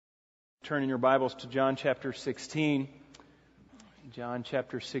Turn in your Bibles to John chapter 16. John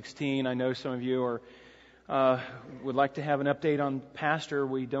chapter 16. I know some of you would like to have an update on Pastor.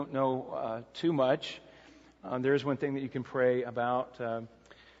 We don't know too much. There is one thing that you can pray about.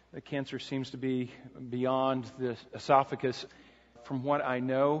 The cancer seems to be beyond the esophagus. From what I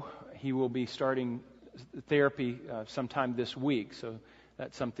know, he will be starting therapy sometime this week. So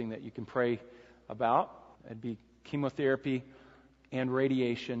that's something that you can pray about. It'd be chemotherapy and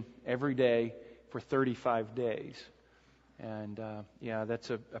radiation every day for 35 days. And that's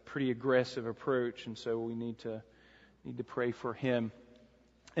a pretty aggressive approach, and so we need to pray for him.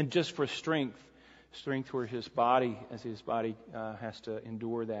 And just for strength for his body, as his body has to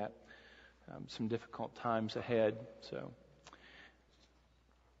endure that. Some difficult times ahead.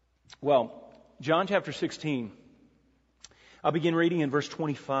 John chapter 16. I'll begin reading in verse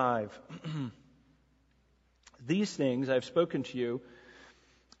 25. These things I have spoken to you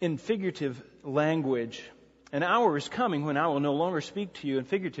in figurative language. An hour is coming when I will no longer speak to you in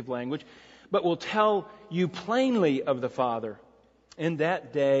figurative language, but will tell you plainly of the Father. In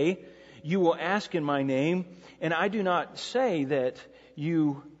that day you will ask in my name, and I do not say to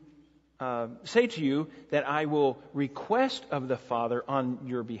you that I will request of the Father on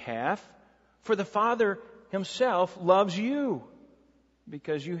your behalf, for the Father himself loves you,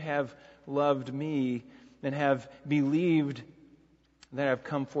 because you have loved me and have believed that I have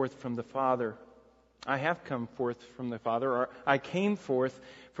come forth from the Father. I have come forth from the Father, or I came forth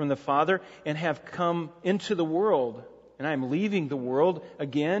from the Father and have come into the world, and I am leaving the world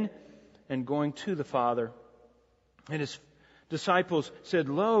again and going to the Father. And his disciples said,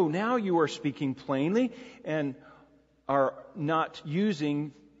 Lo, now you are speaking plainly and are not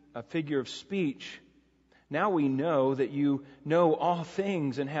using a figure of speech. Now we know that you know all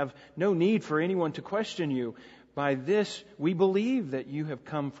things and have no need for anyone to question you. By this we believe that you have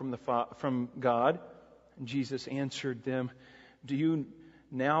come from God. And Jesus answered them, Do you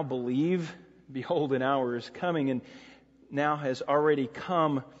now believe? Behold, an hour is coming, and now has already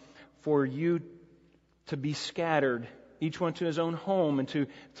come for you to be scattered, each one to his own home, and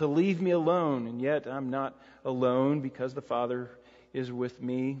to leave me alone. And yet I'm not alone, because the Father is with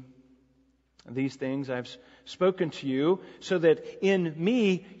me. These things I've spoken to you, so that in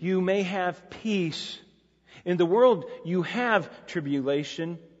me you may have peace. In the world you have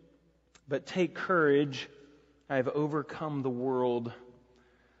tribulation, but take courage. I have overcome the world.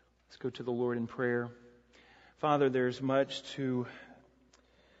 Let's go to the Lord in prayer. Father, there's much to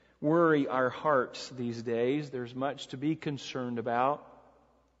worry our hearts these days. There's much to be concerned about.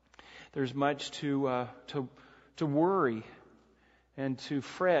 There's much to worry and to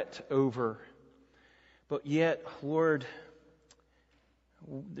fret over. But yet, Lord,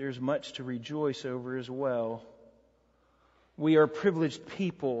 there's much to rejoice over as well. We are privileged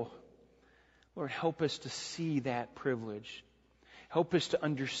people. Lord, help us to see that privilege. Help us to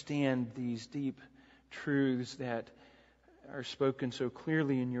understand these deep truths that are spoken so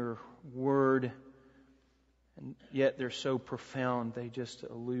clearly in your word, and yet they're so profound, they just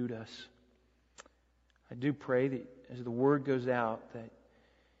elude us. I do pray that as the word goes out, that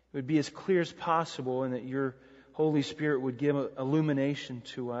it would be as clear as possible, and that your Holy Spirit would give illumination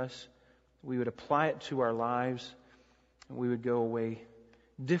to us. We would apply it to our lives, and we would go away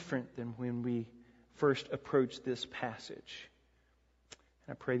different than when we first approached this passage.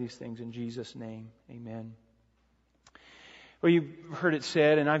 And I pray these things in Jesus' name. Amen. Well, you've heard it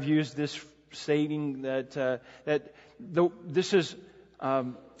said, and I've used this saying that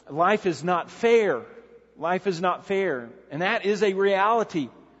life is not fair. Life is not fair, and that is a reality.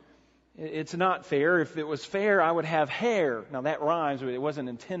 It's not fair. If it was fair, I would have hair. Now that rhymes, but it wasn't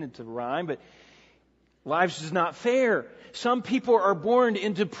intended to rhyme. But life's just not fair. Some people are born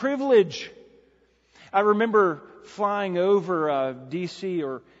into privilege. I remember flying over D.C.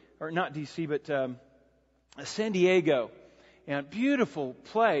 or not D.C., but San Diego, and a beautiful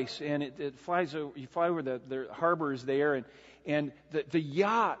place. And it flies over. You fly over the harbors there, and the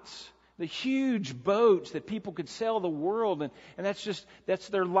yachts. The huge boats that people could sell the world, and that's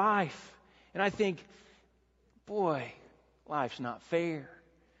their life. And I think, boy, life's not fair.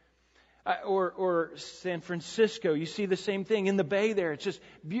 Or San Francisco, you see the same thing in the bay there. It's just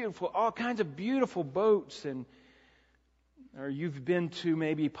beautiful, all kinds of beautiful boats. Or you've been to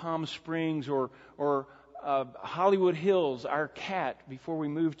maybe Palm Springs or Hollywood Hills. Our cat, before we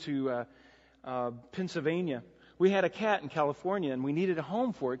moved to Pennsylvania. We had a cat in California, and we needed a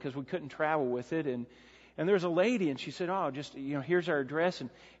home for it because we couldn't travel with it. And there was a lady, and she said, "Oh, just here's our address."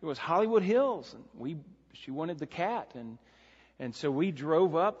 And it was Hollywood Hills, and she wanted the cat, and so we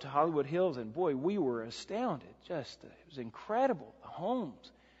drove up to Hollywood Hills, and boy, we were astounded. It was incredible. The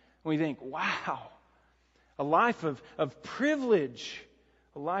homes, We think, wow, a life of privilege,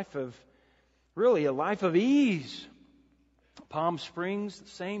 a life of ease. Palm Springs, the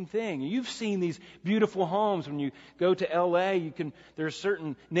same thing. You've seen these beautiful homes. When you go to L.A., there are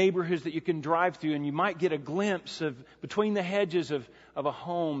certain neighborhoods that you can drive through, and you might get a glimpse of between the hedges of a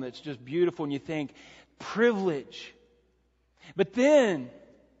home that's just beautiful, and you think, privilege. But then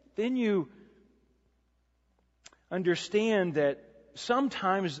you understand that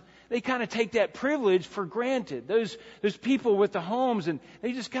sometimes they kind of take that privilege for granted. Those people with the homes, and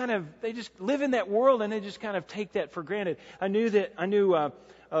they just live in that world, and they just kind of take that for granted. I knew a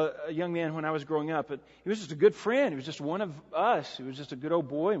young man when I was growing up, but he was just a good friend. He was just one of us. He was just a good old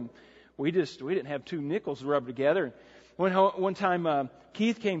boy, and we didn't have two nickels to rub together. One time,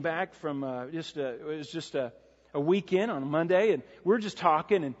 Keith came back from it was just a weekend on a Monday, and we were just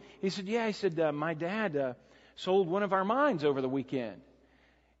talking, and he said, my dad sold one of our mines over the weekend.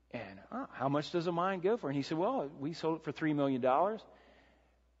 And how much does a mine go for? And he said, well, we sold it for $3 million.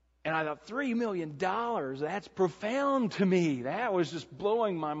 And I thought, $3 million, that's profound to me. That was just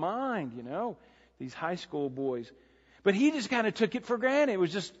blowing my mind, these high school boys. But he just kind of took it for granted. It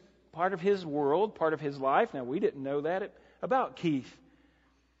was just part of his world, part of his life. Now, we didn't know that about Keith.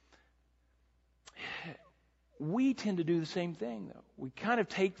 We tend to do the same thing, though. We kind of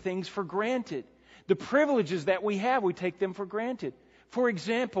take things for granted. The privileges that we have, we take them for granted. For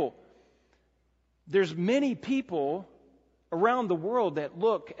example, there's many people around the world that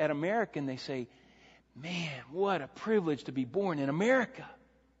look at America and they say, man, what a privilege to be born in America.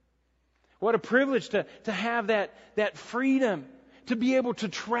 What a privilege to have that freedom, to be able to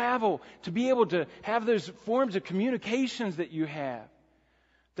travel, to be able to have those forms of communications that you have,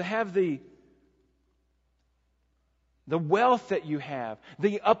 to have the wealth that you have,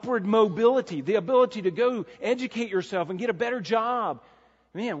 the upward mobility, the ability to go educate yourself and get a better job.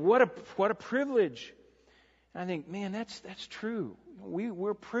 Man, what a privilege. And I think, man, that's true.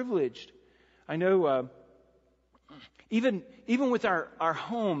 We're privileged. I know even with our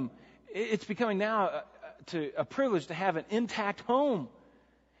home, it's becoming now a privilege to have an intact home.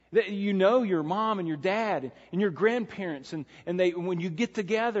 That your mom and your dad and your grandparents and when you get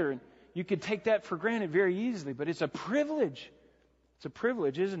together, and you can take that for granted very easily, but it's a privilege. It's a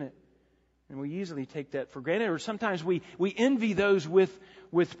privilege, isn't it? And we easily take that for granted. Or sometimes we envy those with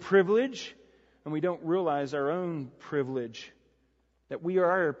privilege, and we don't realize our own privilege, that we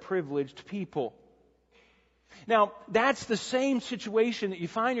are a privileged people. Now, that's the same situation that you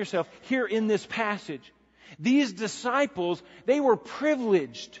find yourself here in this passage. These disciples, they were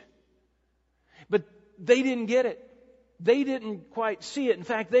privileged, but they didn't get it. They didn't quite see it. In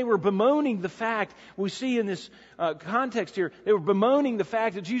fact, they were bemoaning the fact, we see in this context here, they were bemoaning the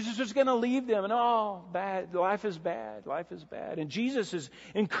fact that Jesus was going to leave them. And bad, life is bad, life is bad. And Jesus is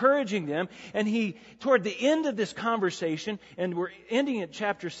encouraging them. And toward the end of this conversation, and we're ending at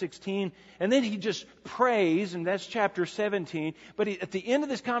chapter 16, and then he just prays, and that's chapter 17. But at the end of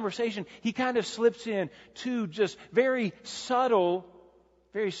this conversation, he kind of slips in two just very subtle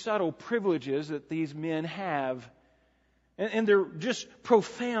privileges that these men have. And they're just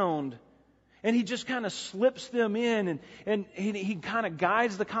profound. And he just kind of slips them in, and he kind of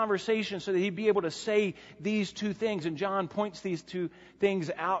guides the conversation so that he'd be able to say these two things. And John points these two things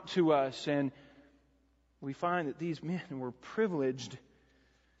out to us. And we find that these men were privileged,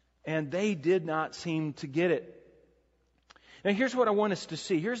 and they did not seem to get it. Now here's what I want us to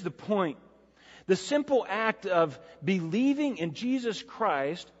see. Here's the point. The simple act of believing in Jesus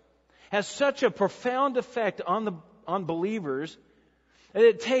Christ has such a profound effect on believers that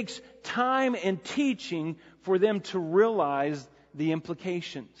it takes time and teaching for them to realize the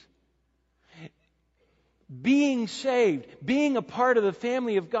implications. Being saved, being a part of the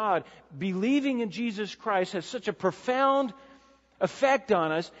family of God, believing in Jesus Christ has such a profound effect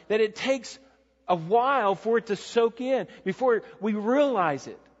on us that it takes a while for it to soak in before we realize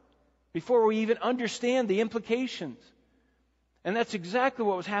it, before we even understand the implications. And that's exactly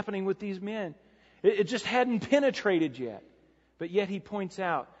what was happening with these men. It just hadn't penetrated yet. But yet he points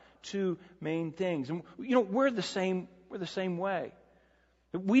out two main things. And we're the same way.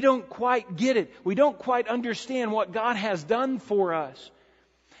 We don't quite get it. We don't quite understand what God has done for us.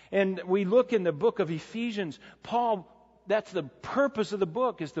 And we look in the book of Ephesians, Paul, that's the purpose of the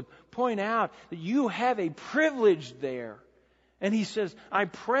book, is to point out that you have a privilege there. And he says, I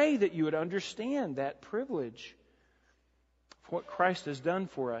pray that you would understand that privilege, what Christ has done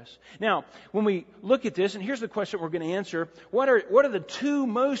for us. Now, when we look at this, and here's the question we're going to answer, what are the two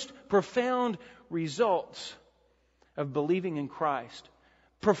most profound results of believing in Christ?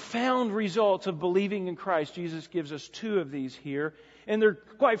 profound results of believing in Christ. Jesus gives us two of these here. And they're,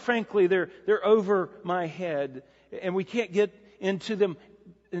 quite frankly, they're over my head. And we can't get into them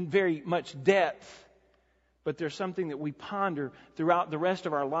in very much depth. But there's something that we ponder throughout the rest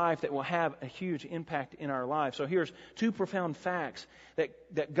of our life that will have a huge impact in our life. So here's two profound facts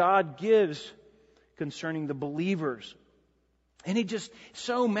that God gives concerning the believers. And He just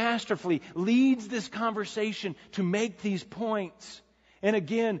so masterfully leads this conversation to make these points. And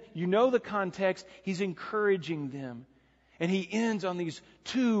again, you know the context. He's encouraging them. And He ends on these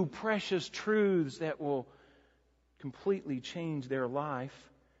two precious truths that will completely change their life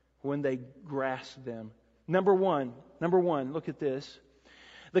when they grasp them. Number one, look at this.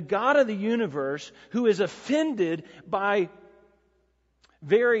 The God of the universe, who is offended by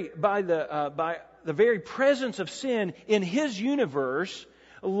the very presence of sin in His universe,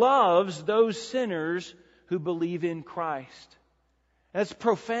 loves those sinners who believe in Christ. That's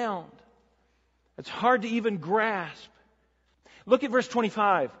profound. It's hard to even grasp. Look at verse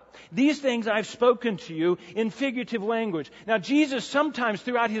 25. These things I've spoken to you in figurative language. Now, Jesus sometimes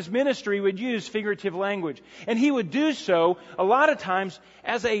throughout His ministry would use figurative language. And He would do so a lot of times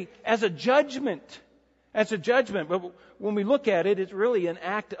as a judgment. As a judgment. But when we look at it, it's really an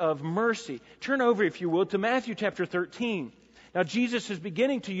act of mercy. Turn over, if you will, to Matthew chapter 13. Now, Jesus is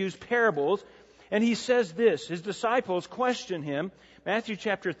beginning to use parables. And He says this. His disciples question Him. Matthew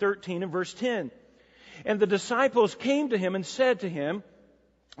chapter 13 and verse 10. And the disciples came to Him and said to Him,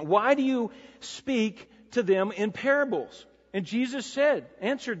 why do you speak to them in parables? And Jesus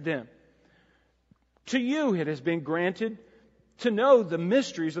answered them, to you it has been granted to know the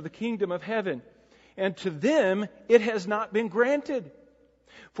mysteries of the kingdom of heaven, and to them it has not been granted.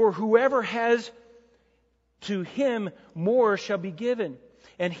 For whoever has, to him more shall be given,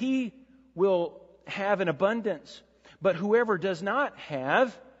 and he will have an abundance. But whoever does not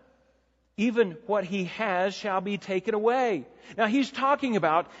have, even what he has shall be taken away. Now He's talking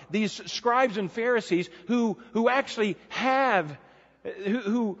about these scribes and Pharisees who actually have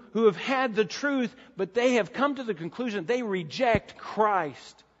had the truth, but they have come to the conclusion they reject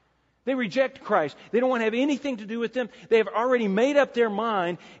Christ. They reject Christ. They don't want to have anything to do with them. They have already made up their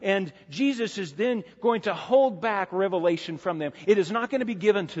mind, and Jesus is then going to hold back revelation from them. It is not going to be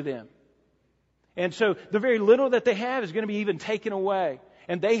given to them. And so the very little that they have is going to be even taken away.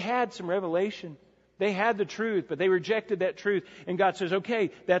 And they had some revelation. They had the truth, but they rejected that truth. And God says,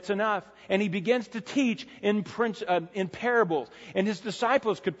 okay, that's enough. And He begins to teach in parables. And His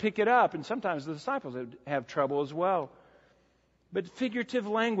disciples could pick it up. And sometimes the disciples would have trouble as well. But figurative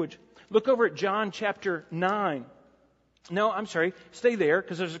language. Look over at John chapter 9. No, I'm sorry. Stay there,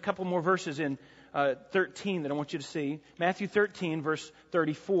 because there's a couple more verses in 13 that I want you to see. Matthew 13, verse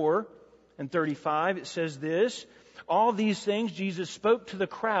 34 and 35. It says this. All these things Jesus spoke to the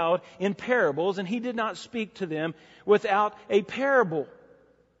crowd in parables, and He did not speak to them without a parable.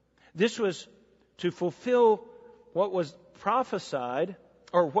 This was to fulfill what was prophesied,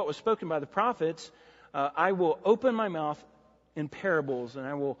 or what was spoken by the prophets. I will open my mouth in parables, and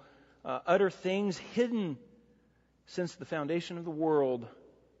I will utter things hidden since the foundation of the world.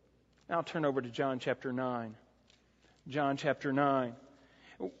 Now I'll turn over to John chapter 9. John chapter 9.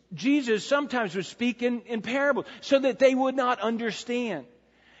 Jesus sometimes would speak in parables so that they would not understand.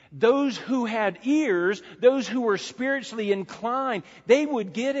 Those who had ears, those who were spiritually inclined, they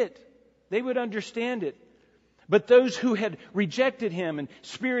would get it. They would understand it. But those who had rejected Him and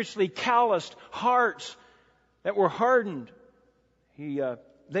spiritually calloused hearts that were hardened,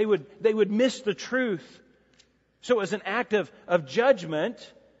 they would miss the truth. So it was an act of judgment.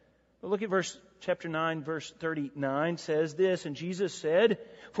 Look at chapter 9, verse 39 says this, and Jesus said,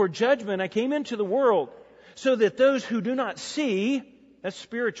 for judgment I came into the world, so that those who do not see, that's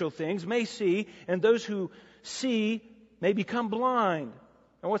spiritual things, may see, and those who see may become blind.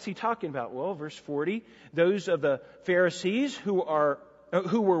 And what's He talking about? Well, verse 40, those of the Pharisees who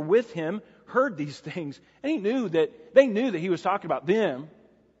were with Him heard these things, and they knew that He was talking about them.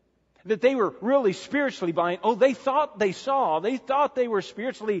 That they were really spiritually blind. Oh, they thought they saw. They thought they were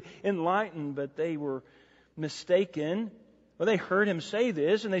spiritually enlightened, but they were mistaken. Well, they heard Him say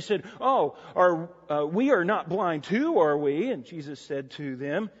this, and they said, we are not blind too, are we? And Jesus said to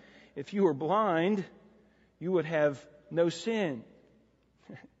them, if you were blind, you would have no sin.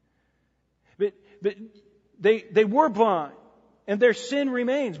 but they were blind, and their sin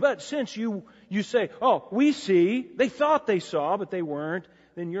remains. But since you say, we see, they thought they saw, but they weren't,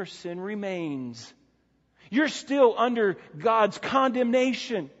 then your sin remains. You're still under God's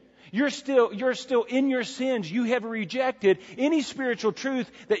condemnation. You're still in your sins. You have rejected any spiritual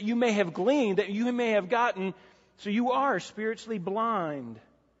truth that you may have gleaned, that you may have gotten. So you are spiritually blind.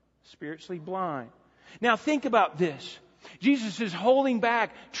 spiritually blind. Now think about this. Jesus is holding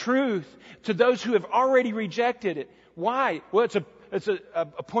back truth to those who have already rejected it. Why? Well, it's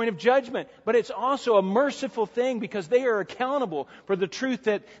a point of judgment, but it's also a merciful thing because they are accountable for the truth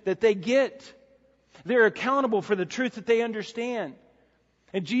that they get. They're accountable for the truth that they understand.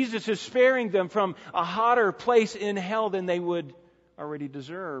 And Jesus is sparing them from a hotter place in hell than they would already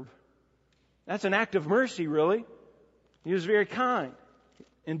deserve. That's an act of mercy, really. He was very kind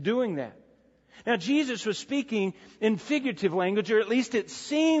in doing that. Now, Jesus was speaking in figurative language, or at least it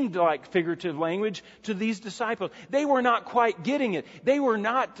seemed like figurative language to these disciples. They were not quite getting it. They were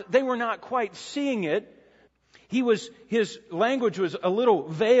not quite seeing it. His language was a little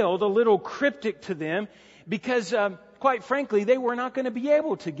veiled, a little cryptic to them, because, quite frankly, they were not going to be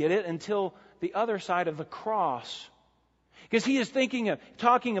able to get it until the other side of the cross. Because he is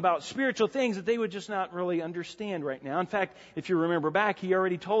talking about spiritual things that they would just not really understand right now. In fact, if you remember back, he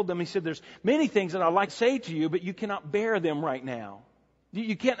already told them, he said, there's many things that I'd like to say to you, but you cannot bear them right now.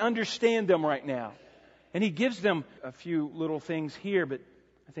 You can't understand them right now. And he gives them a few little things here, but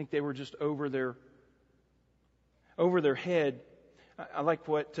I think they were just over their head. I like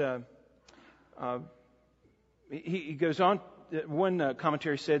what he goes on. One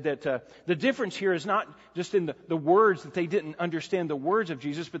commentary said that the difference here is not just in the words, that they didn't understand the words of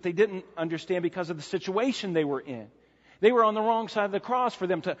Jesus, but they didn't understand because of the situation they were in. They were on the wrong side of the cross for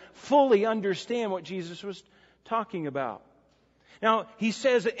them to fully understand what Jesus was talking about. Now, he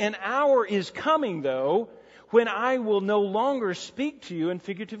says, an hour is coming, though, when I will no longer speak to you in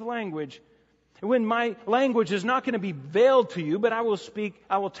figurative language. When my language is not going to be veiled to you, but I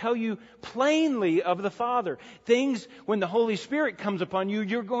will tell you plainly of the Father. Things, when the Holy Spirit comes upon you,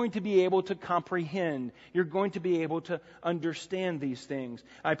 you're going to be able to comprehend. You're going to be able to understand these things.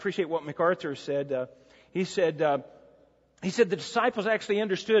 I appreciate what MacArthur said. He said the disciples actually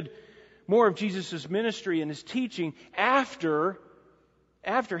understood more of Jesus' ministry and His teaching after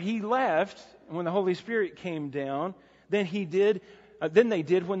He left, when the Holy Spirit came down, than they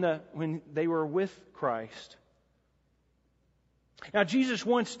did when they were with Christ. Now, Jesus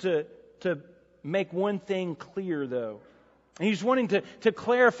wants to make one thing clear, though. And He's wanting to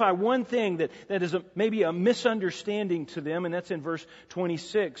clarify one thing that is maybe a misunderstanding to them, and that's in verse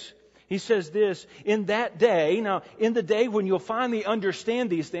 26. He says this, in that day, now in the day when you'll finally understand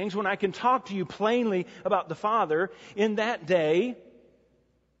these things, when I can talk to you plainly about the Father, in that day,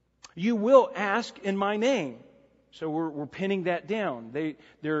 you will ask in my name. So we're pinning that down.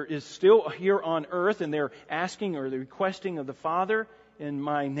 There is still here on earth, and they're asking or they're requesting of the Father in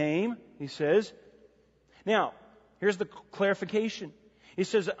my name, he says. Now, here's the clarification. He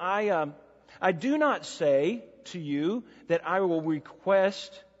says, I do not say to you that I will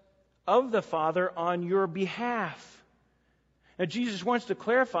request of the Father on your behalf. Now, Jesus wants to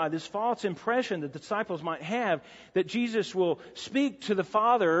clarify this false impression that the disciples might have that Jesus will speak to the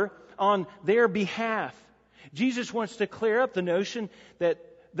Father on their behalf. Jesus wants to clear up the notion that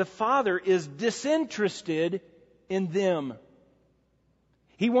the Father is disinterested in them.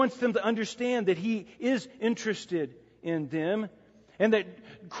 He wants them to understand that He is interested in them, and that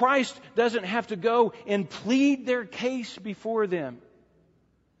Christ doesn't have to go and plead their case before them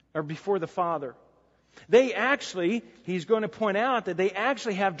or before the Father. He's going to point out that they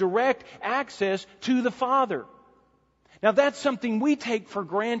actually have direct access to the Father. Now, that's something we take for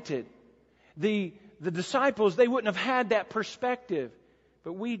granted. The disciples, they wouldn't have had that perspective.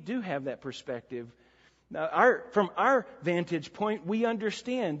 But we do have that perspective. Now, from our vantage point, we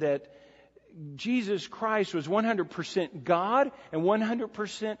understand that Jesus Christ was 100% God and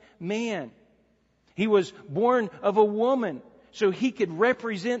 100% man. He was born of a woman, so He could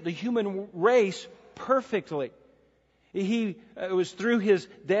represent the human race perfectly. It was through His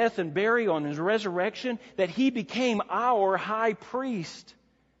death and burial and His resurrection that He became our high priest.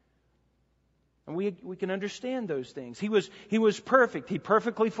 And we can understand those things. He was perfect. He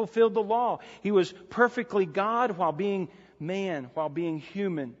perfectly fulfilled the law. He was perfectly God while being man, while being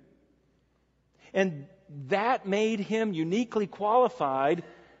human. And that made Him uniquely qualified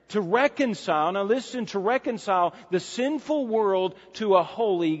to reconcile, now listen, to reconcile the sinful world to a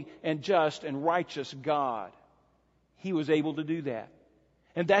holy and just and righteous God. He was able to do that.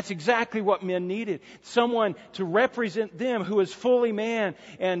 And that's exactly what men needed. Someone to represent them who is fully man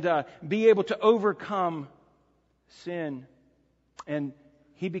and be able to overcome sin. And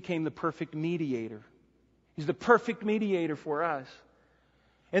He became the perfect mediator. He's the perfect mediator for us.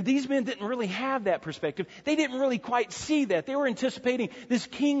 And these men didn't really have that perspective. They didn't really quite see that. They were anticipating this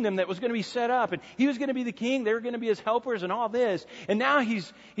kingdom that was going to be set up. And He was going to be the king. They were going to be His helpers and all this. And now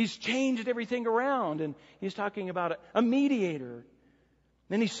He's changed everything around. And He's talking about a mediator.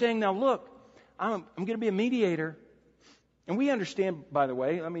 Then He's saying, now look, I'm going to be a mediator. And we understand, by the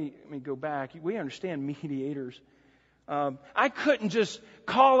way, let me go back. We understand mediators. I couldn't just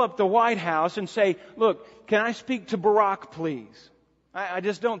call up the White House and say, look, can I speak to Barack, please? I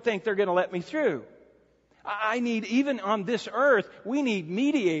just don't think they're going to let me through. I need, even on this earth, we need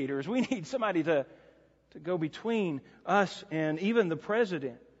mediators. We need somebody to go between us and even the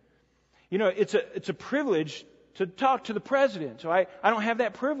president. You know, it's a privilege to talk to the president. So I don't have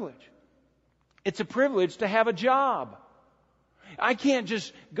that privilege. It's a privilege to have a job. I can't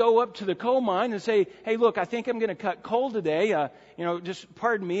just go up to the coal mine and say, hey, look, I think I'm going to cut coal today. Just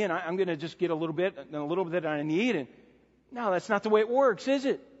pardon me, and I'm going to just get a little bit that I need. And no, that's not the way it works, is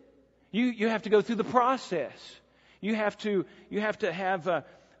it? You have to go through the process. You have to have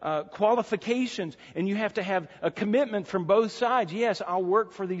qualifications, and you have to have a commitment from both sides. Yes, I'll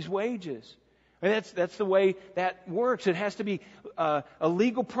work for these wages. And that's the way that works. It has to be a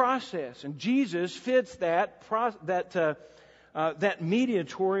legal process, and Jesus fits that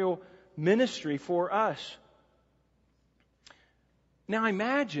mediatorial ministry for us. Now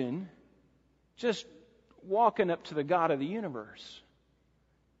imagine just walking up to the God of the universe.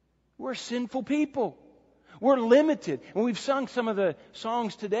 We're sinful people. We're limited. And we've sung some of the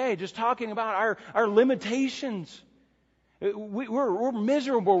songs today just talking about our limitations. We're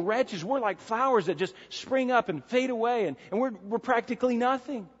miserable wretches. We're like flowers that just spring up and fade away, and we're practically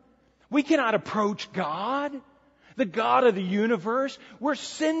nothing. We cannot approach God, the God of the universe. We're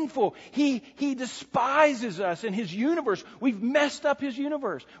sinful. He despises us in His universe. We've messed up His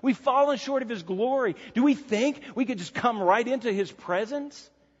universe. We've fallen short of His glory. Do we think we could just come right into His presence?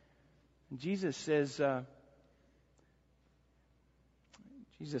 And Jesus says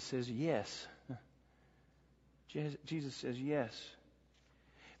yes. Jesus says yes.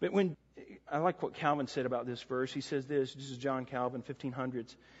 But I like what Calvin said about this verse. He says this is John Calvin,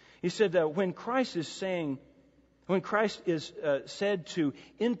 1500s. He said that when Christ is said to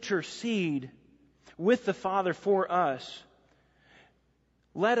intercede with the Father for us,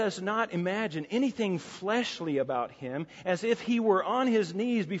 let us not imagine anything fleshly about Him, as if He were on His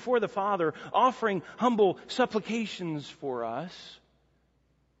knees before the Father offering humble supplications for us.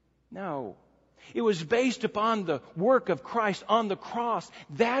 No. It was based upon the work of Christ on the cross.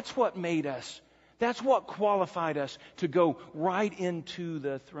 That's what made us. That's what qualified us to go right into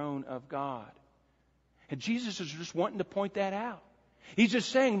the throne of God. And Jesus is just wanting to point that out. He's just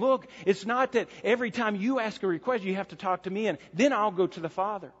saying, look, it's not that every time you ask a request, you have to talk to me and then I'll go to the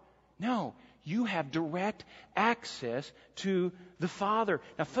Father. No, you have direct access to the Father.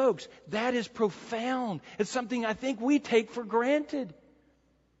 Now, folks, that is profound. It's something I think we take for granted.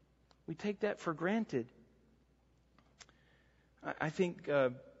 We take that for granted. I think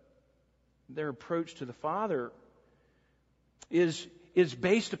their approach to the Father is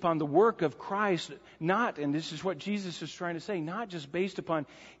based upon the work of Christ, not, and this is what Jesus is trying to say, not just based upon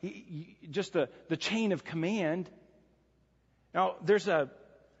just the chain of command. Now, there's a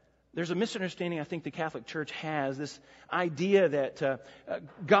misunderstanding I think the Catholic Church has, this idea that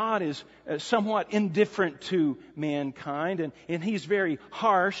God is somewhat indifferent to mankind, and He's very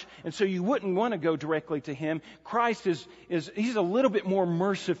harsh, and so you wouldn't want to go directly to Him. Christ He's a little bit more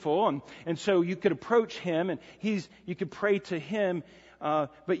merciful, and so you could approach Him, and you could pray to Him,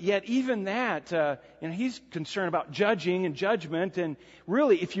 but yet even that, He's concerned about judging and judgment, and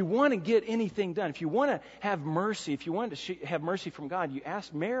really, if you want to get anything done, if you want to have mercy, if you want to have mercy from God, you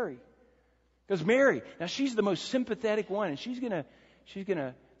ask Mary. Because Mary, now she's the most sympathetic one, and she's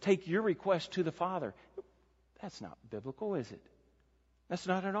gonna take your request to the Father. That's not biblical, is it? That's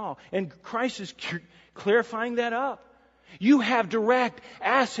not at all. And Christ is clarifying that up. You have direct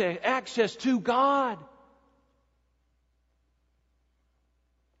access to God.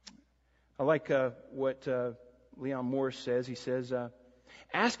 I like what Leon Morris says. He says,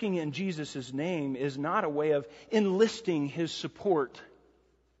 asking in Jesus' name is not a way of enlisting His support.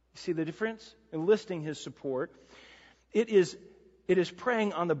 You see the difference? Enlisting His support. It is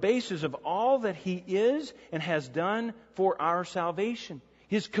praying on the basis of all that He is and has done for our salvation.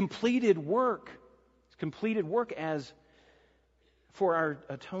 His completed work. His completed work as for our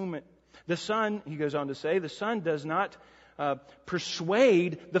atonement. The Son, he goes on to say, the Son does not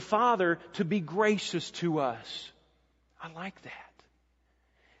persuade the Father to be gracious to us. I like that.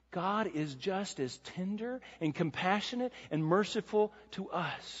 God is just as tender and compassionate and merciful to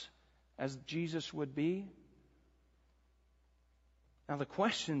us as Jesus would be. Now the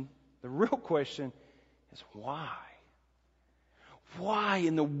real question is why? Why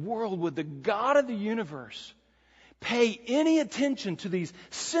in the world would the God of the universe pay any attention to these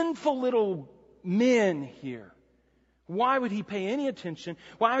sinful little men here? Why would He pay any attention?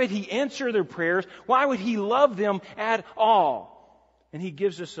 Why would He answer their prayers? Why would He love them at all? And He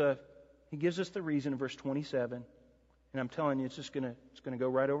gives us the reason in verse 27. And I'm telling you, it's going to go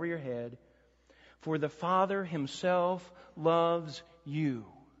right over your head. For the Father Himself loves you.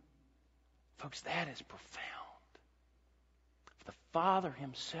 Folks, that is profound. The Father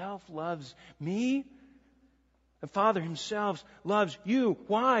Himself loves me. The Father Himself loves you.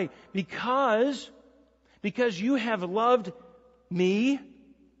 Why? Because you have loved me.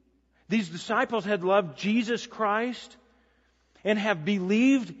 These disciples had loved Jesus Christ and have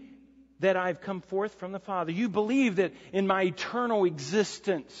believed that I've come forth from the Father. You believe that in my eternal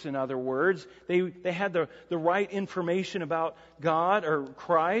existence, in other words, they had the right information about God or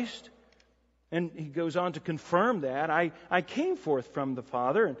Christ. And He goes on to confirm that. I came forth from the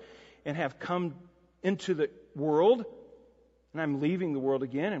Father and have come into the world. And I'm leaving the world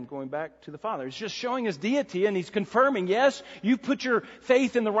again. I'm going back to the Father. It's just showing His deity, and He's confirming, yes, you've put your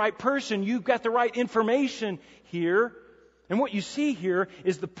faith in the right person. You've got the right information here. And what you see here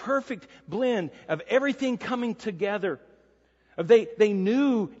is the perfect blend of everything coming together. They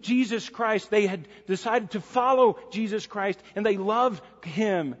knew Jesus Christ. They had decided to follow Jesus Christ, and they loved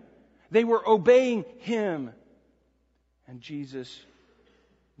Him. They were obeying Him. And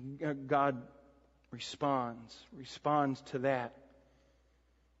God responds to that.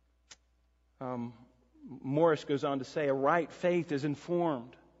 Morris goes on to say, a right faith is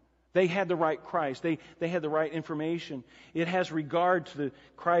informed. They had the right Christ. They had the right information. It has regard to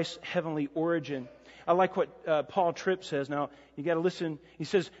Christ's heavenly origin. I like what Paul Tripp says. Now, you got to listen. He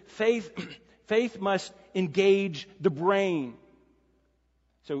says, faith must engage the brain.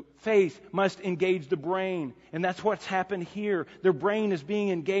 So faith must engage the brain. And that's what's happened here. Their brain is being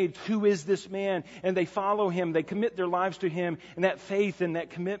engaged. Who is this man? And they follow Him. They commit their lives to Him. And that faith and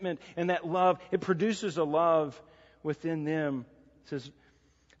that commitment and that love, it produces a love within them. It says,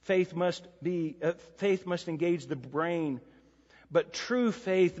 faith must engage the brain. But true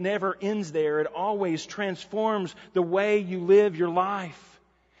faith never ends there. It always transforms the way you live your life.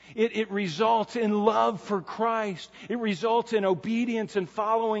 It results in love for Christ. It results in obedience and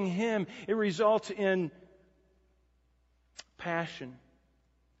following Him. It results in passion,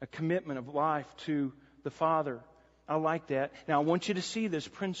 a commitment of life to the Father. I like that. Now I want you to see this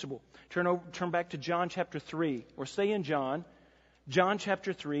principle. Turn back to John chapter 3. Or stay in John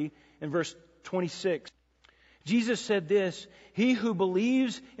chapter 3 and verse 26. Jesus said this, "He who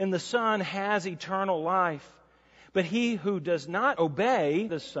believes in the Son has eternal life. But he who does not obey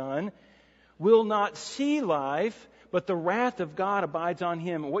the Son will not see life, but the wrath of God abides on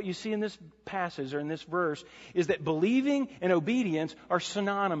him." What you see in this passage or in this verse is that believing and obedience are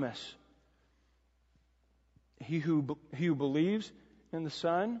synonymous. He who believes in the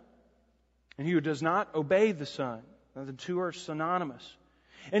Son and he who does not obey the Son. Now, the two are synonymous.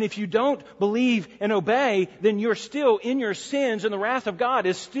 And if you don't believe and obey, then you're still in your sins and the wrath of God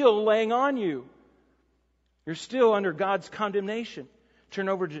is still laying on you. You're still under God's condemnation. Turn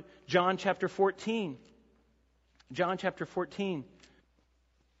over to John chapter 14. John chapter 14,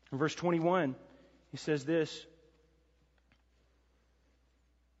 verse 21. He says this,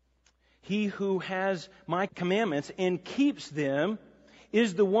 "He who has my commandments and keeps them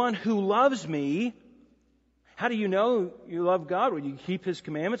is the one who loves me." How do you know you love God? Well, you keep His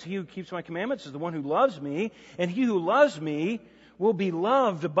commandments. He who keeps my commandments is the one who loves me. And he who loves me will be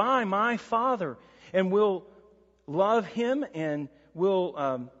loved by my Father. And will love Him and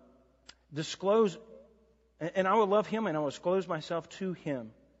will disclose, and I will love Him and I will disclose myself to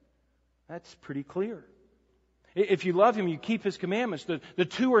Him. That's pretty clear. If you love Him, you keep His commandments. The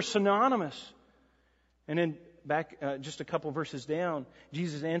two are synonymous. And then back just a couple verses down,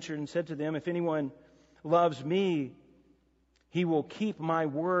 Jesus answered and said to them, "If anyone loves me, he will keep my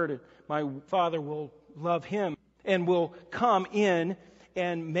word. My Father will love him and will come in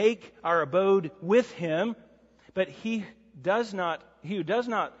and make our abode with him. But he who does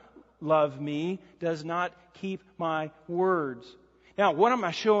not love me does not keep my words." Now, what am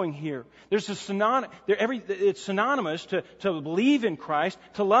I showing here? There's a it's synonymous to believe in Christ,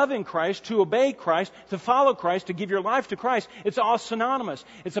 to love in Christ, to obey Christ, to follow Christ, to give your life to Christ. It's all synonymous.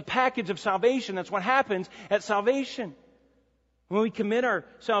 It's a package of salvation. That's what happens at salvation. When we commit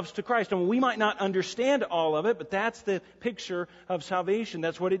ourselves to Christ. And we might not understand all of it, but that's the picture of salvation.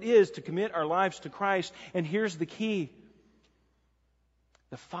 That's what it is to commit our lives to Christ. And here's the key.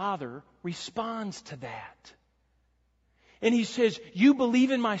 The Father responds to that. And He says, "You believe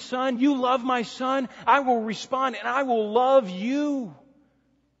in my Son, you love my Son, I will respond and I will love you.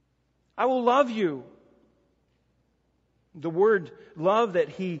 I will love you." The word love that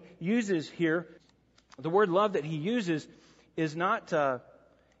He uses here The word love that he uses is not the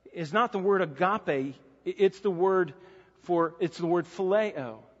word agape. It's the word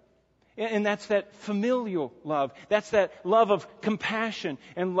phileo. And that's that familial love. That's that love of compassion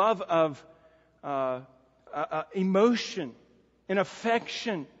and love of emotion and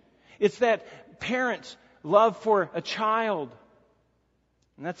affection. It's that parent's love for a child.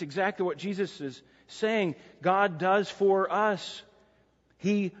 And that's exactly what Jesus is saying God does for us.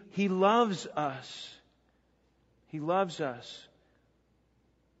 He loves us. He loves us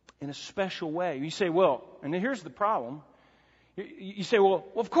in a special way. You say, well, and here's the problem. You say, well,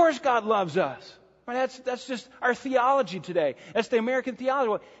 of course God loves us. Well, that's just our theology today. That's the American theology.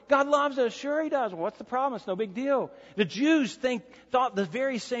 Well, God loves us. Sure He does. Well, what's the problem? It's no big deal. The Jews thought the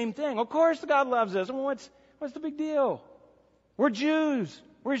very same thing. Of course God loves us. Well, what's the big deal? We're Jews.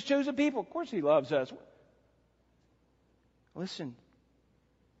 We're His chosen people. Of course He loves us. Listen,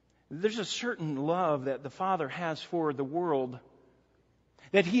 there's a certain love that the Father has for the world,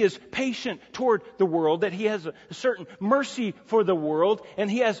 that He is patient toward the world, that He has a certain mercy for the world, and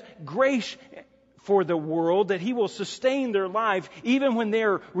He has grace for the world, that He will sustain their life even when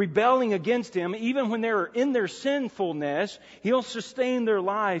they're rebelling against Him, even when they're in their sinfulness. He'll sustain their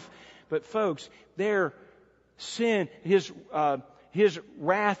life. But folks, their sin, His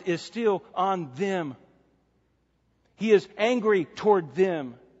wrath is still on them. He is angry toward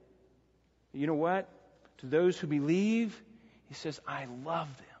them. You know what? To those who believe, He says, I love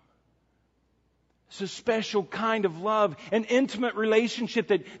them. It's a special kind of love, an intimate relationship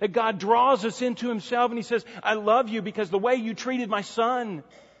that God draws us into Himself. And He says, I love you because the way you treated my son.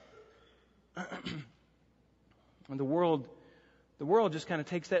 And the world just kind of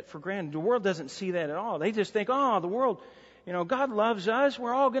takes that for granted. The world doesn't see that at all. They just think, oh, the world, God loves us.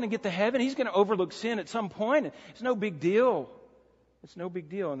 We're all going to get to heaven. He's going to overlook sin at some point. It's no big deal. It's no big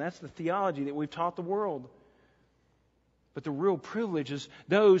deal. And that's the theology that we've taught the world. But the real privilege is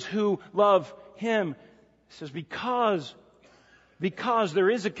those who love Him. It says, because there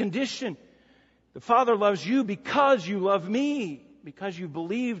is a condition. The Father loves you because you love me, because you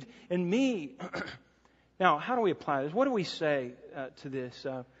believed in me. Now, how do we apply this? What do we say to this?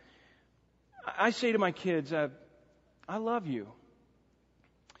 I say to my kids, I love you.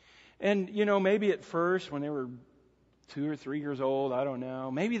 And, maybe at first when they were 2 or 3 years old, I don't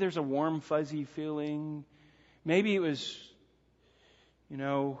know. Maybe there's a warm, fuzzy feeling. Maybe it was,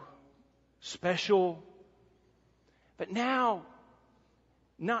 special. But now,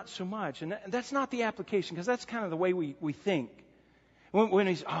 not so much. And that's not the application, because that's kind of the way we think. When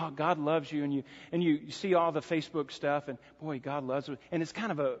he's, God loves you, and you see all the Facebook stuff, and boy, God loves you. And it's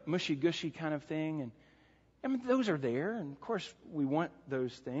kind of a mushy-gushy kind of thing. And I mean, those are there. And of course, we want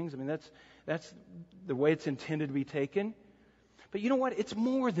those things. I mean, that's the way it's intended to be taken. But you know what? It's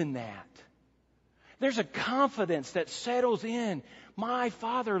more than that. There's a confidence that settles in. My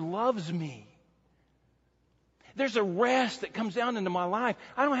Father loves me. There's a rest that comes down into my life.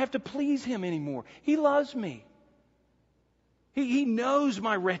 I don't have to please Him anymore. He loves me. He knows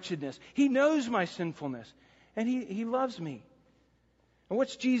my wretchedness. He knows my sinfulness. And He loves me. And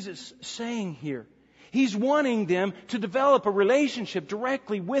what's Jesus saying here? He's wanting them to develop a relationship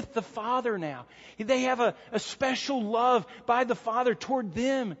directly with the Father now. They have a special love by the Father toward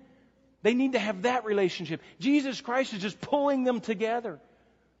them. They need to have that relationship. Jesus Christ is just pulling them together.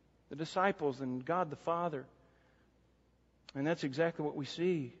 The disciples and God the Father. And that's exactly what we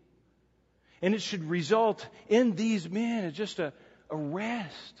see. And it should result in these men as just a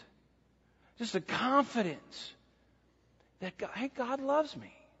rest. Just a confidence that God loves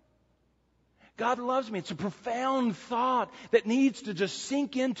me. God loves me. It's a profound thought that needs to just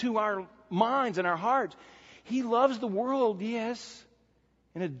sink into our minds and our hearts. He loves the world, yes,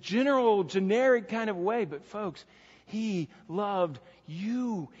 in a general, generic kind of way. But folks, He loved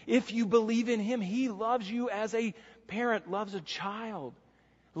you. If you believe in Him, He loves you as a parent loves a child.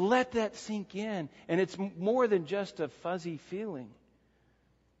 Let that sink in. And it's more than just a fuzzy feeling.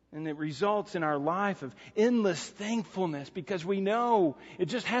 And it results in our life of endless thankfulness because we know it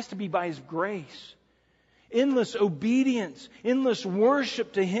just has to be by His grace. Endless obedience, endless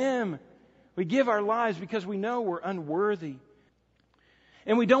worship to Him. We give our lives because we know we're unworthy.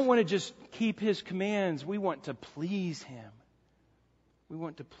 And we don't want to just keep His commands. We want to please Him. We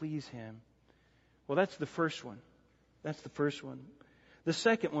want to please Him. Well, that's the first one. That's the first one. The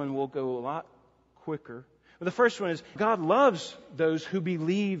second one will go a lot quicker. The first one is God loves those who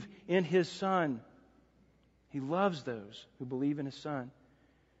believe in His Son. He loves those who believe in His Son.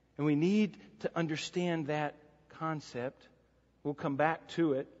 And we need to understand that concept. We'll come back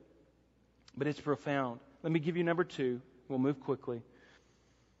to it. But it's profound. Let me give you number 2. We'll move quickly.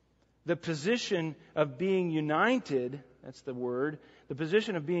 The position of being united, that's the word, the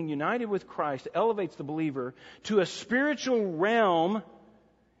position of being united with Christ elevates the believer to a spiritual realm,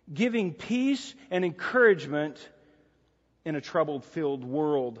 giving peace and encouragement in a trouble-filled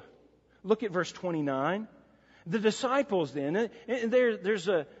world. Look at verse 29. The disciples then, there's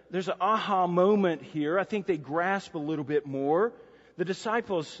an aha moment here. I think they grasp a little bit more. The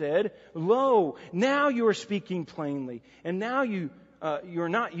disciples said, "Lo, now you are speaking plainly, and now you're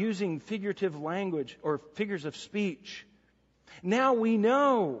not using figurative language or figures of speech. Now we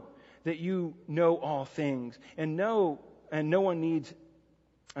know that you know all things, and no one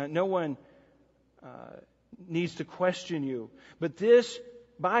needs to question you. But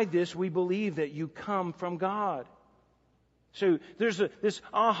by this we believe that you come from God." So there's this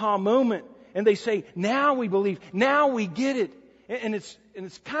aha moment, and they say, "Now we believe. Now we get it." And it's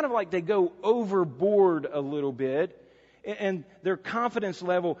kind of like they go overboard a little bit, and their confidence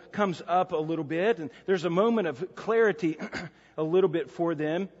level comes up a little bit, and there's a moment of clarity a little bit for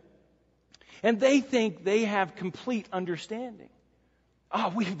them. And they think they have complete understanding.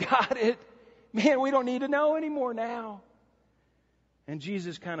 Oh, we've got it. Man, we don't need to know anymore now. And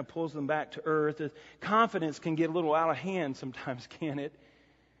Jesus kind of pulls them back to earth. Confidence can get a little out of hand sometimes, can't it?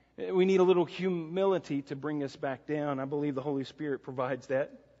 We need a little humility to bring us back down. I believe the Holy Spirit provides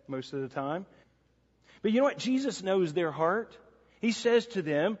that most of the time. But you know what? Jesus knows their heart. He says to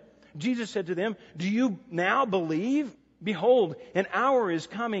them, Jesus said to them, "Do you now believe? Behold, an hour is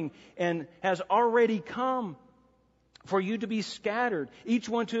coming and has already come for you to be scattered, each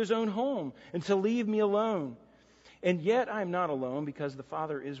one to his own home, and to leave me alone. And yet I am not alone, because the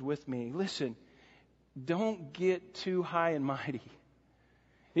Father is with me." Listen, don't get too high and mighty.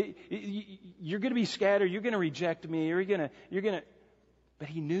 You're going to be scattered. You're going to reject me. You're going to. But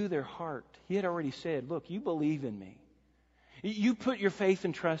he knew their heart. He had already said, "Look, you believe in me. You put your faith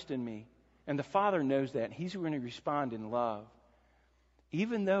and trust in me." And the Father knows that. He's going to respond in love.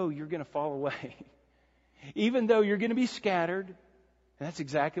 Even though you're going to fall away. Even though you're going to be scattered. And that's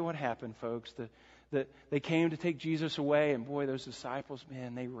exactly what happened, folks. They came to take Jesus away, and boy, those disciples,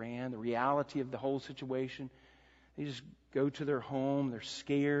 man, they ran. The reality of the whole situation. They just go to their home. They're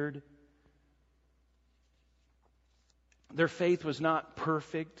scared. Their faith was not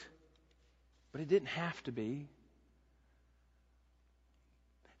perfect, but it didn't have to be.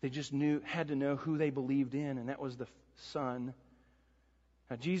 They just had to know who they believed in, and that was the Son.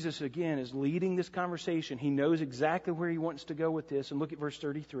 Now, Jesus, again, is leading this conversation. He knows exactly where he wants to go with this. And look at verse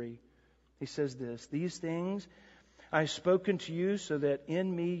 33. He says this, "These things I have spoken to you so that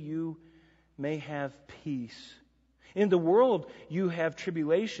in me you may have peace. In the world you have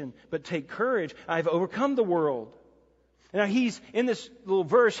tribulation, but take courage. I have overcome the world." Now in this little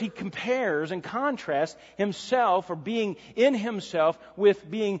verse, he compares and contrasts himself, or being in himself, with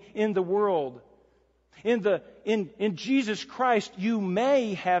being in the world. In Jesus Christ, you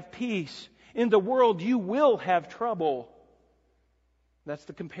may have peace. In the world, you will have trouble. That's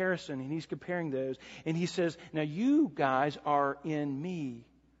the comparison, and he's comparing those. And he says, now you guys are in me.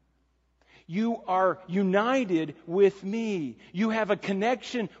 You are united with me. You have a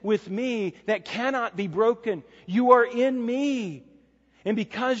connection with me that cannot be broken. You are in me. And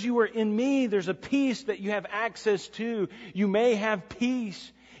because you are in me, there's a peace that you have access to. You may have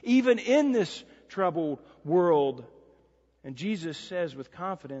peace even in this troubled world. And Jesus says with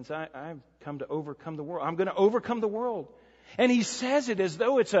confidence, I've come to overcome the world. I'm going to overcome the world. And he says it as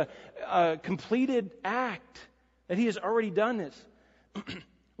though it's a completed act, that he has already done this.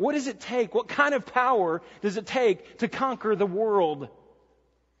 What does it take? What kind of power does it take to conquer the world?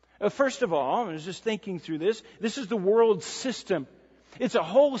 First of all, I was just thinking through this. This is the world system. It's a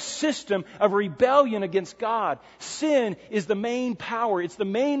whole system of rebellion against God. Sin is the main power. It's the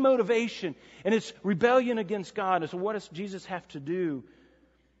main motivation. And it's rebellion against God. And so what does Jesus have to do?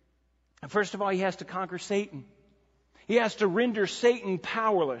 First of all, he has to conquer Satan. He has to render Satan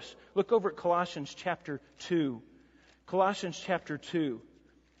powerless. Look over at Colossians chapter 2. Colossians chapter 2.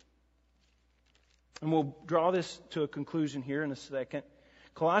 And we'll draw this to a conclusion here in a second.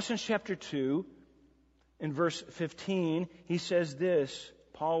 Colossians chapter 2, in verse 15, he says this.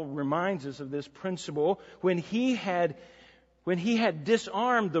 Paul reminds us of this principle. When he had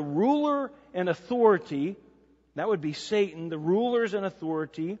disarmed the ruler and authority, that would be Satan, the rulers and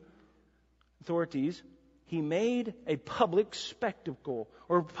authorities, he made a public spectacle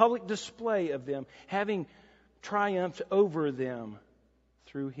or a public display of them, having triumphed over them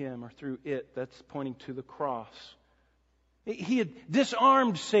through him or through it. That's pointing to the cross. He had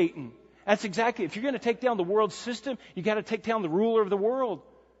disarmed Satan. That's exactly, if you're going to take down the world system, you've got to take down the ruler of the world,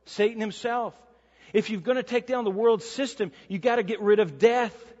 Satan himself. If you're going to take down the world system, you've got to get rid of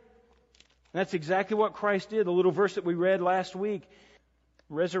death. And that's exactly what Christ did. The little verse that we read last week,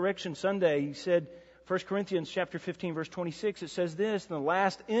 Resurrection Sunday, he said, 1 Corinthians chapter 15, verse 26, it says this, the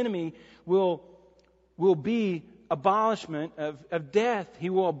last enemy will be abolishment of death. He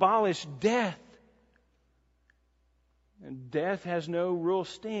will abolish death. And death has no real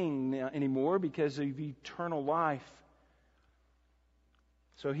sting anymore because of eternal life.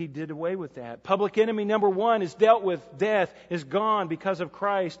 So he did away with that. Public enemy number one is dealt with. Death is gone because of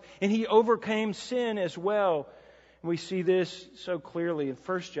Christ. And he overcame sin as well. And we see this so clearly in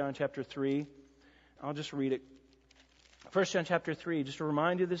 1 John chapter 3. I'll just read it. 1 John chapter 3, just to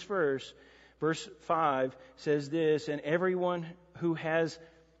remind you of this verse. Verse 5 says this, and everyone who has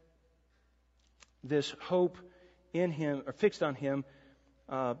this hope in Him, or fixed on Him,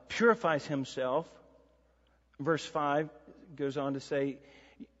 purifies himself. Verse 5 goes on to say,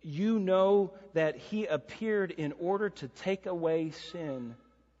 you know that He appeared in order to take away sin.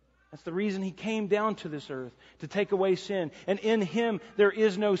 That's the reason He came down to this earth, to take away sin. And in Him there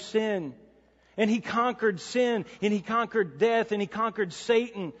is no sin. And He conquered sin, and He conquered death, and He conquered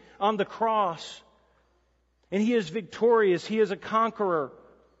Satan on the cross. And He is victorious. He is a conqueror.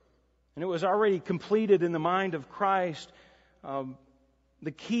 And it was already completed in the mind of Christ.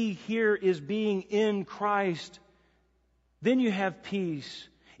 The key here is being in Christ. Then you have peace.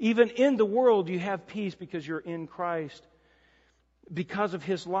 Even in the world you have peace because you're in Christ. Because of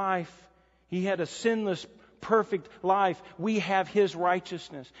His life, He had a sinless, perfect life. We have His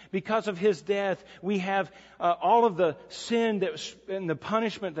righteousness. Because of His death, we have all of the sin and the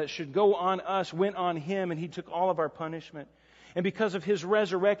punishment that should go on us went on Him, and He took all of our punishment. And because of His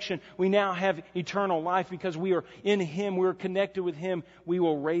resurrection, we now have eternal life. Because we are in Him, we are connected with Him, we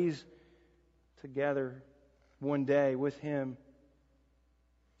will raise together one day with Him.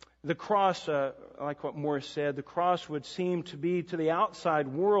 The cross, like what Morris said, the cross would seem to be to the outside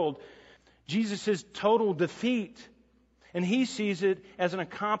world Jesus' total defeat. And He sees it as an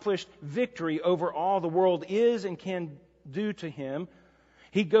accomplished victory over all the world is and can do to Him.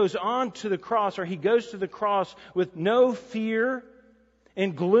 He goes on to the cross, or He goes to the cross with no fear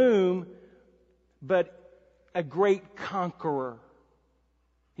and gloom, but a great conqueror.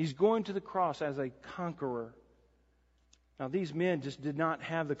 He's going to the cross as a conqueror. Now, these men just did not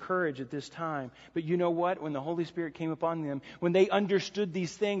have the courage at this time. But you know what? When the Holy Spirit came upon them, when they understood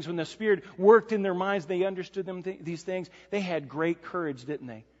these things, when the Spirit worked in their minds, they understood these things, they had great courage, didn't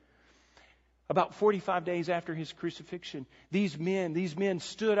they? About 45 days after His crucifixion, these men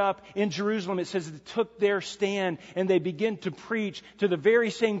stood up in Jerusalem. It says they took their stand and they began to preach to the very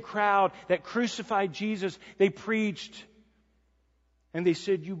same crowd that crucified Jesus. They preached and they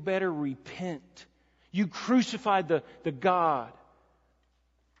said, you better repent. You crucified the God,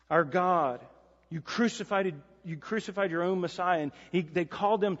 our God. You crucified your own Messiah. And they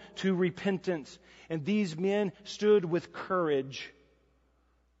called them to repentance. And these men stood with courage.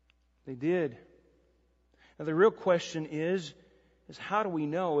 They did. Now the real question is how do we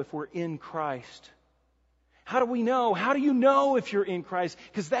know if we're in Christ? How do we know? How do you know if you're in Christ?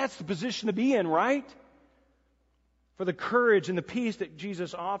 Because that's the position to be in, right? For the courage and the peace that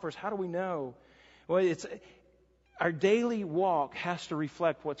Jesus offers, how do we know? Well, it's our daily walk has to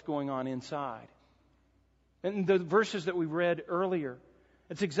reflect what's going on inside. And the verses that we read earlier,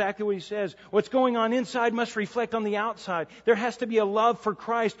 it's exactly what he says. What's going on inside must reflect on the outside. There has to be a love for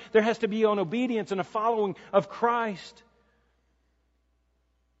Christ. There has to be an obedience and a following of Christ.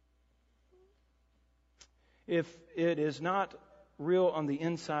 If it is not real on the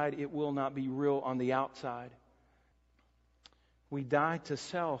inside, it will not be real on the outside. We die to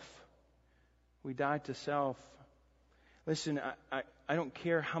self. We die to self. Listen, I don't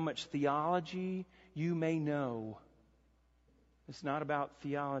care how much theology you may know. It's not about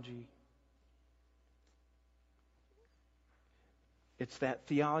theology. It's that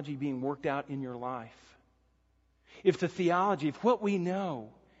theology being worked out in your life. If what we know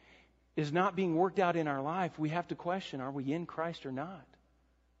is not being worked out in our life, we have to question, are we in Christ or not?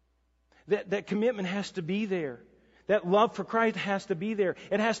 That commitment has to be there. That love for Christ has to be there.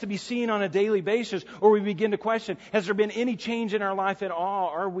 It has to be seen on a daily basis, or we begin to question, has there been any change in our life at all?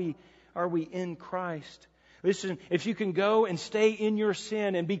 Are we in Christ? Listen, if you can go and stay in your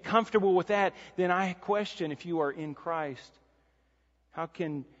sin and be comfortable with that, then I question if you are in Christ.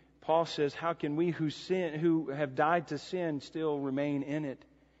 Paul says, how can we who have died to sin still remain in it?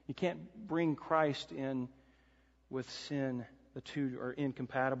 You can't bring Christ in with sin. The two are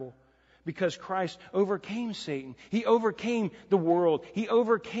incompatible. Because Christ overcame Satan. He overcame the world. He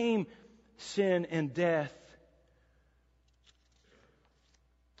overcame sin and death.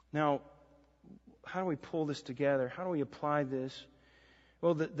 Now, how do we pull this together? How do we apply this?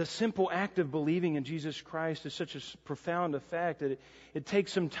 Well, the simple act of believing in Jesus Christ is such a profound effect that it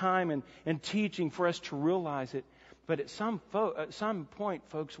takes some time and teaching for us to realize it. But at some point,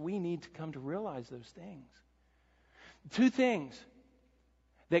 folks, we need to come to realize those things. Two things.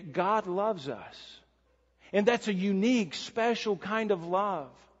 That God loves us. And that's a unique, special kind of love.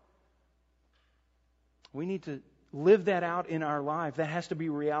 We need to live that out in our life. That has to be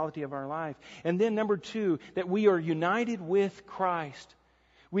a reality of our life. And then number two, that we are united with Christ.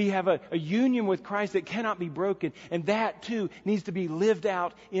 We have a union with Christ that cannot be broken. And that too needs to be lived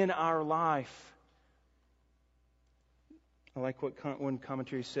out in our life. I like what one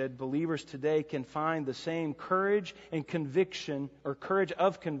commentary said. Believers today can find the same courage and conviction, or courage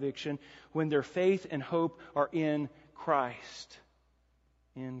of conviction, when their faith and hope are in Christ.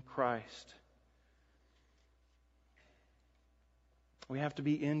 In Christ. We have to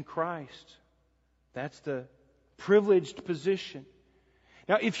be in Christ. That's the privileged position.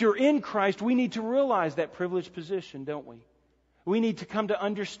 Now, if you're in Christ, we need to realize that privileged position, don't we? We need to come to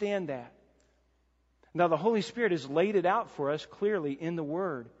understand that. Now, the Holy Spirit has laid it out for us clearly in the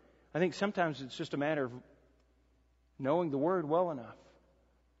Word. I think sometimes it's just a matter of knowing the Word well enough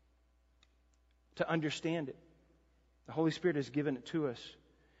to understand it. The Holy Spirit has given it to us.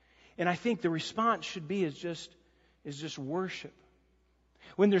 And I think the response should be is just worship.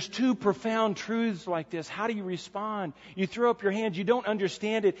 When there's two profound truths like this, how do you respond? You throw up your hands, you don't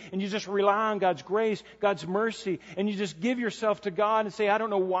understand it, and you just rely on God's grace, God's mercy, and you just give yourself to God and say, I don't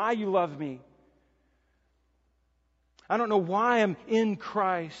know why you love me. I don't know why I'm in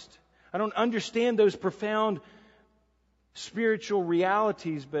Christ. I don't understand those profound spiritual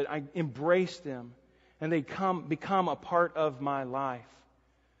realities, but I embrace them, and they become a part of my life.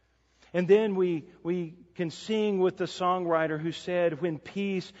 And then we can sing with the songwriter who said, when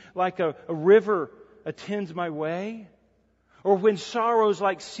peace like a river attends my way, or when sorrows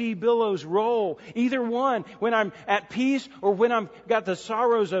like sea billows roll. Either one, when I'm at peace or when I've got the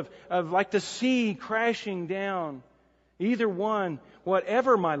sorrows of like the sea crashing down. Either one,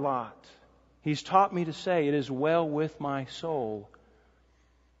 whatever my lot, He's taught me to say, it is well with my soul.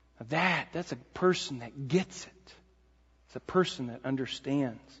 That's a person that gets it. It's a person that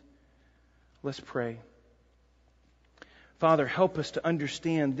understands. Let's pray. Father, help us to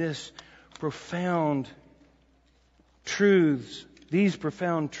understand this profound truths, these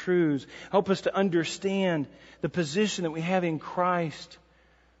profound truths. Help us to understand the position that we have in Christ.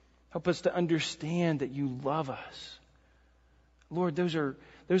 Help us to understand that You love us. Lord, those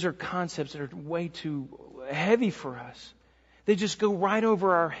are concepts that are way too heavy for us. They just go right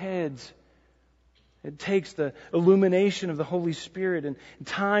over our heads. It takes the illumination of the Holy Spirit and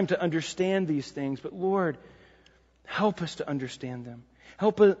time to understand these things. But Lord, help us to understand them.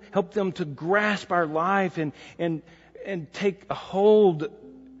 Help them to grasp our life and take a hold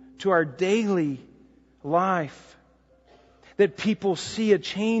to our daily life. That people see a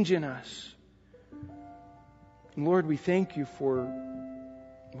change in us. And Lord, we thank You for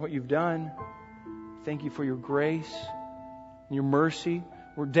what You've done. Thank You for Your grace and Your mercy.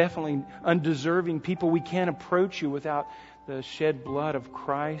 We're definitely undeserving people. We can't approach You without the shed blood of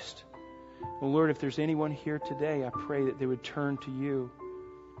Christ. Well, Lord, if there's anyone here today, I pray that they would turn to You.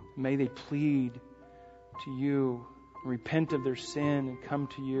 May they plead to You, repent of their sin and come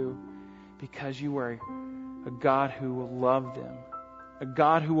to You, because You are a God who will love them, a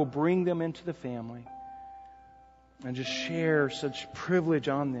God who will bring them into the family and just share such privilege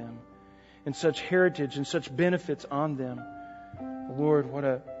on them and such heritage and such benefits on them. Lord, what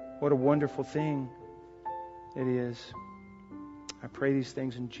a wonderful thing it is. I pray these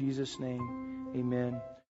things in Jesus' name. Amen.